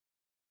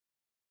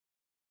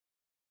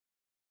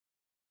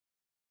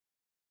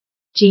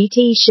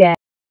GTshare.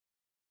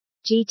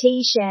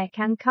 GTshare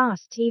can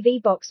cast TV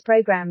box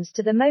programs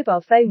to the mobile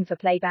phone for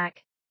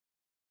playback.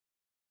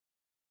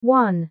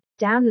 1.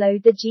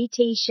 Download the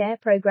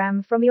GTshare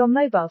program from your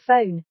mobile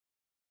phone.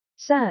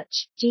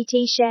 Search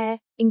GTshare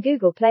in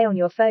Google Play on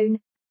your phone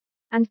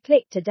and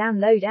click to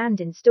download and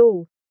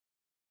install.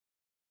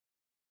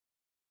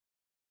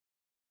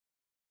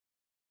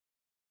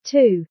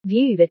 2.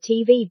 View the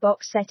TV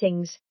box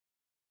settings.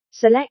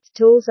 Select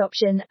Tools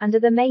option under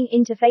the main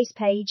interface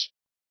page.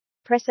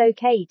 Press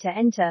OK to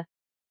enter.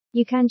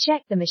 You can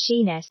check the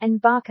machine SN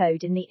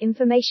barcode in the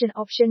information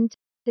option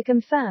to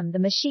confirm the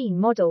machine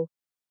model.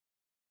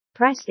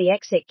 Press the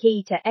exit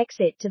key to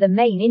exit to the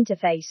main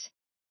interface.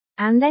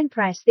 And then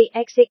press the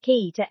exit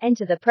key to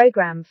enter the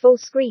program full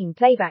screen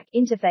playback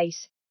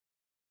interface.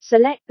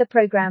 Select the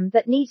program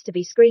that needs to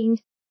be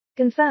screened,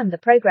 confirm the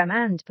program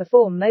and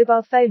perform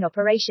mobile phone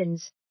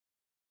operations.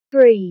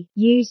 3.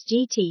 Use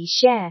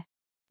GTshare.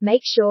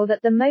 Make sure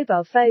that the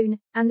mobile phone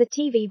and the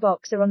TV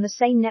box are on the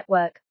same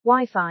network,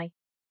 Wi-Fi.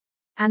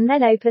 And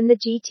then open the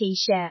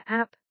GTshare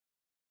app.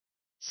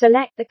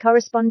 Select the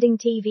corresponding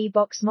TV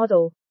box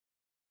model.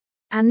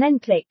 And then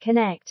click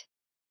Connect.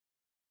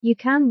 You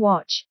can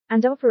watch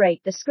and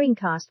operate the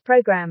screencast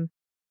program.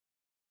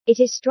 It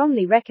is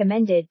strongly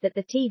recommended that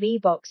the TV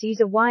box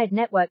use a wired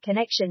network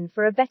connection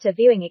for a better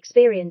viewing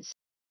experience.